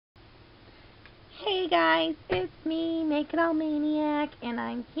Hey guys, it's me, Make It All Maniac, and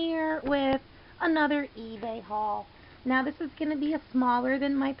I'm here with another eBay haul. Now this is going to be a smaller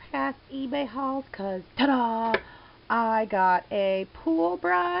than my past eBay hauls because, ta-da, I got a pool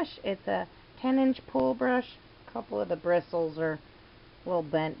brush. It's a 10-inch pool brush. A couple of the bristles are a little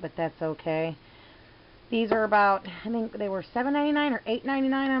bent, but that's okay. These are about, I think they were $7.99 or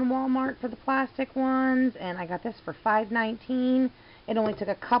 $8.99 on Walmart for the plastic ones, and I got this for $5.19. It only took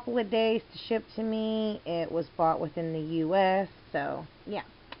a couple of days to ship to me. It was bought within the U.S., so yeah,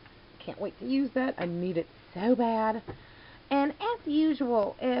 can't wait to use that. I need it so bad. And as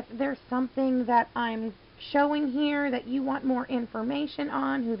usual, if there's something that I'm showing here that you want more information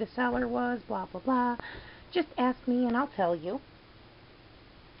on, who the seller was, blah, blah, blah, just ask me and I'll tell you.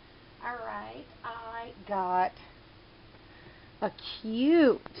 Alright, I got a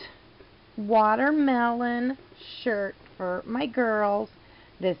cute watermelon shirt for my girls.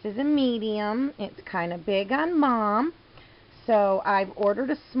 This is a medium. It's kind of big on Mom. So I've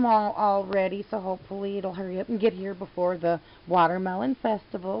ordered a small already, so hopefully it'll hurry up and get here before the Watermelon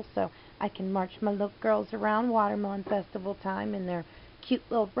Festival, so I can march my little girls around Watermelon Festival time in their cute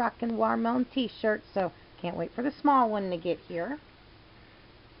little rockin' watermelon t-shirts, so can't wait for the small one to get here.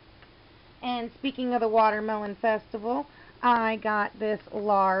 And speaking of the Watermelon Festival, I got this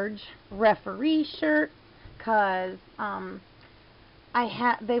large referee shirt because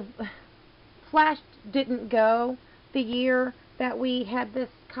Flash didn't go the year that we had this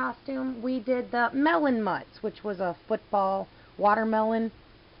costume. We did the Melon Mutts, which was a football watermelon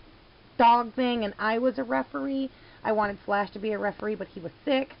dog thing, and I was a referee. I wanted Flash to be a referee, but he was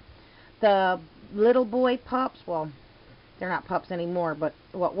sick. The little boy pups, well, they're not pups anymore, but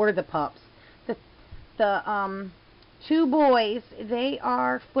what were the pups? The two boys, they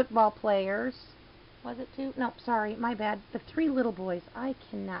are football players. Was it two? No, sorry, my bad. The three little boys. I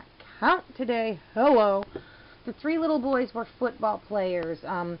cannot count today. Hello. The three little boys were football players.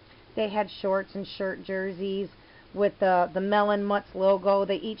 They had shorts and shirt jerseys with the Melon Mutts logo.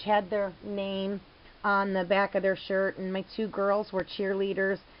 They each had their name on the back of their shirt, and my two girls were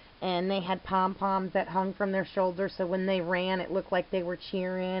cheerleaders, and they had pom-poms that hung from their shoulders, so when they ran, it looked like they were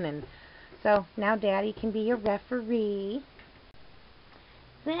cheering. And so now Daddy can be a referee.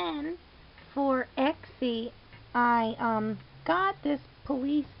 Then for Exie, I got this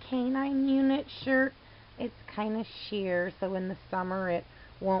police canine unit shirt. It's kind of sheer, so in the summer it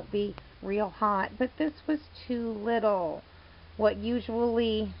won't be real hot, but this was too little.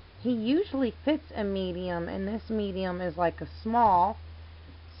 He usually fits a medium, and this medium is like a small.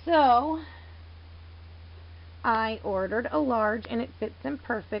 So I ordered a large, and it fits him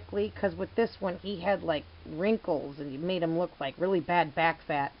perfectly, because with this one he had like wrinkles and it made him look like really bad back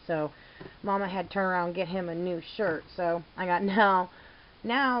fat, so Mama had to turn around and get him a new shirt. So I got now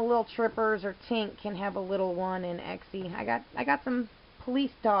little Trippers or Tink can have a little one in Exie. I got some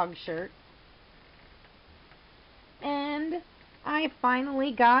police dog shirts, and I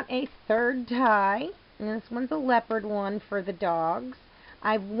finally got a third tie, and this one's a leopard one for the dogs.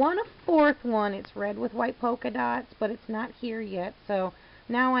 I've won a fourth one. It's red with white polka dots, but it's not here yet. So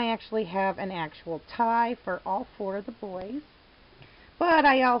now I actually have an actual tie for all four of the boys. But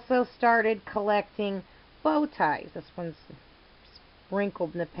I also started collecting bow ties. This one's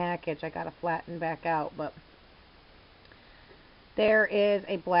sprinkled in the package. I got to flatten back out, but there is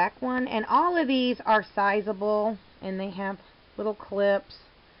a black one, and all of these are sizable, and they have little clips.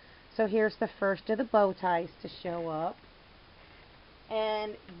 So here's the first of the bow ties to show up.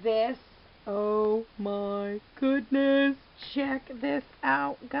 And this, oh my goodness, check this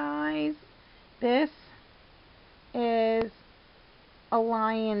out, guys. This is a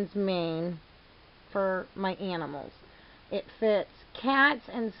lion's mane for my animals. It fits cats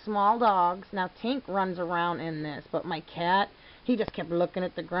and small dogs. Now Tink runs around in this, but my cat, he just kept looking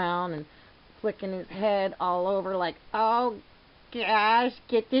at the ground and flicking his head all over like, oh gosh,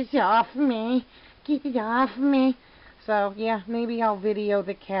 get this off me, get it off me. So, yeah, maybe I'll video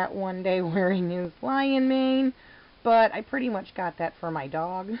the cat one day wearing his lion mane, but I pretty much got that for my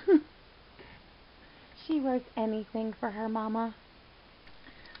dog. She wears anything for her mama.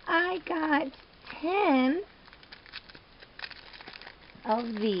 I got 10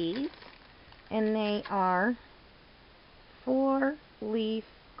 of these, and they are 4-leaf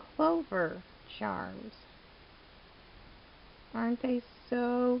clover charms. Aren't they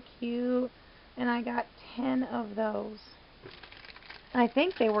so cute? And I got 10 of those. I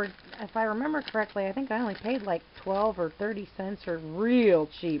think they were, if I remember correctly, I think I only paid like 12 or 30 cents or real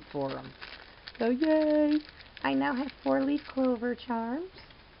cheap for them. So yay! I now have 4-leaf clover charms.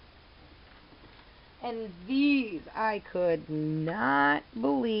 And these I could not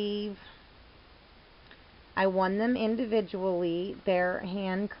believe I won them individually. They're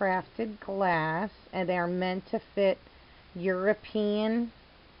handcrafted glass, and they're meant to fit European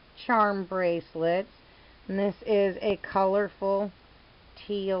charm bracelets. And this is a colorful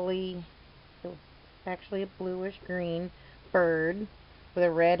tealy, actually a bluish green bird with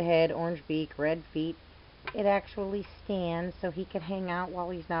a red head, orange beak, red feet. It actually stands so he can hang out while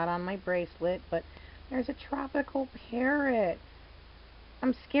he's not on my bracelet. But there's a tropical parrot.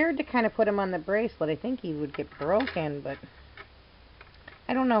 I'm scared to kind of put him on the bracelet. I think he would get broken, but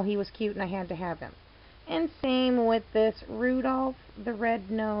I don't know. He was cute and I had to have him. And same with this Rudolph the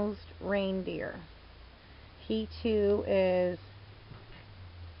Red-Nosed Reindeer. He too is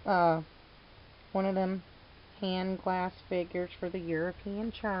one of them hand glass figures for the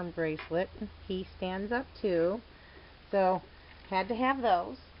European charm bracelet. He stands up too, so had to have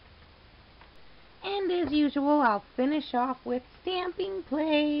those. And as usual, I'll finish off with stamping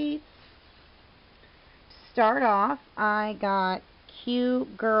plates. To start off, I got Q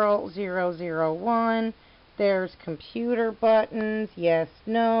Girl 001. There's computer buttons, yes,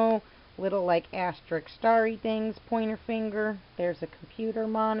 no, little like asterisk starry things, pointer finger. There's a computer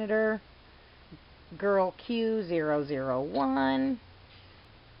monitor. Girl Q 001.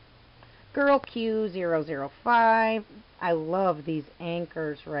 Girl Q 005. I love these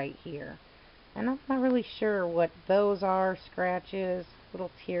anchors right here. And I'm not really sure what those are. Scratches,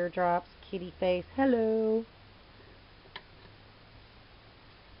 little teardrops, kitty face. Hello.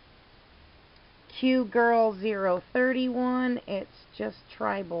 Q Girl 031. It's just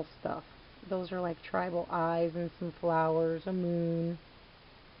tribal stuff. Those are like tribal eyes and some flowers, a moon.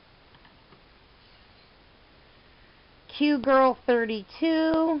 Q Girl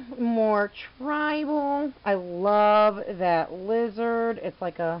 32. More tribal. I love that lizard. It's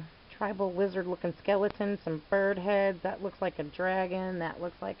like a tribal lizard looking skeleton, some bird heads. That looks like a dragon. That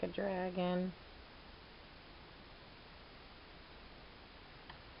looks like a dragon.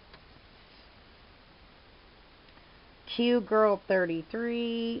 Q Girl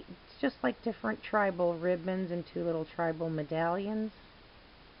 33. It's just like different tribal ribbons and two little tribal medallions.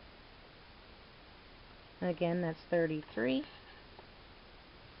 Again, that's 33.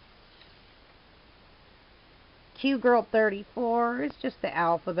 Q Girl 34 is just the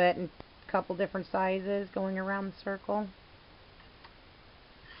alphabet in a couple different sizes going around the circle.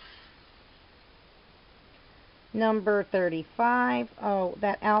 Number 35. Oh,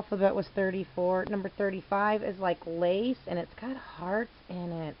 that alphabet was 34. Number 35 is like lace, and it's got hearts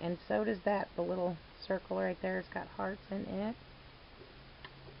in it. And so does that. The little circle right there has got hearts in it.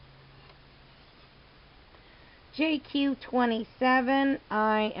 JQ27.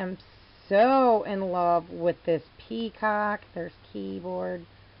 I am so in love with this peacock. There's keyboard,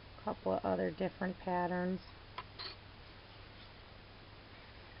 a couple of other different patterns.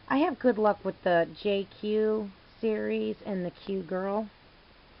 I have good luck with the JQ series and the Q Girl.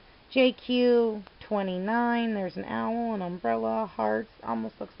 JQ29, there's an owl, an umbrella, hearts,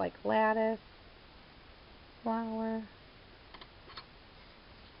 almost looks like lattice, flower.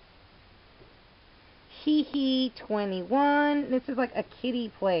 Hee 21, this is like a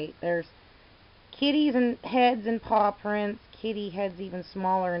kitty plate. There's kitties and heads and paw prints, kitty heads even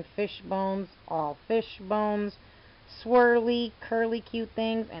smaller, and fish bones, all fish bones. Swirly, curly, cute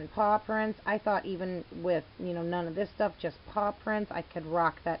things, and paw prints. I thought even with, none of this stuff, just paw prints, I could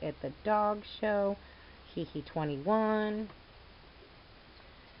rock that at the dog show. Hee 21.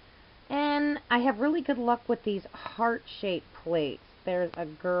 And I have really good luck with these heart-shaped plates. There's a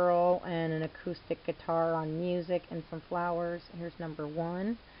girl and an acoustic guitar on music and some flowers. Here's number 1.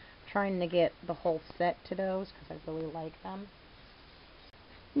 I'm trying to get the whole set to those because I really like them.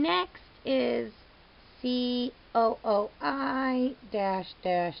 Next is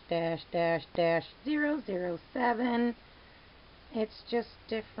COOI-007. It's just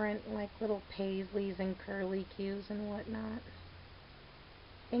different, like little paisleys and curly cues and whatnot.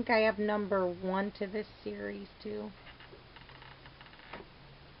 I think I have number 1 to this series too.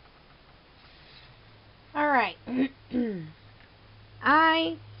 Alright.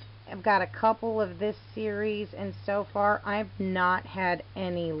 I have got a couple of this series, and so far I've not had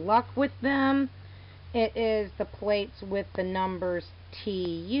any luck with them. It is the plates with the numbers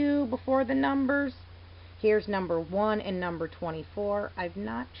TU before the numbers. Here's number 1 and number 24. I've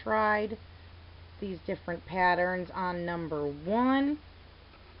not tried these different patterns on number 1,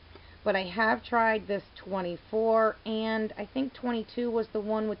 but I have tried this 24, and I think 22 was the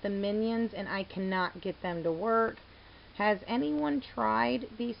one with the minions, and I cannot get them to work. Has anyone tried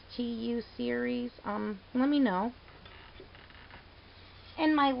these TU series? Let me know.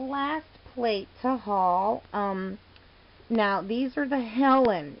 And my last plate to haul, now these are the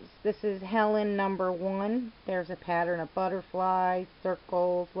Helens. This is Helen number 1. There's a pattern of butterflies,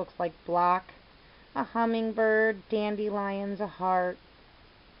 circles, looks like block, a hummingbird, dandelions, a heart,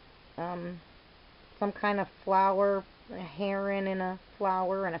 some kind of flower, a heron and a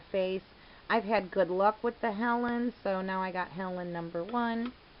flower and a face. I've had good luck with the Helen, so now I got Helen number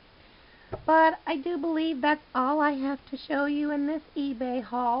 1. But I do believe that's all I have to show you in this eBay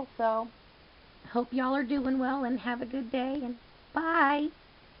haul, so hope y'all are doing well and have a good day, and bye!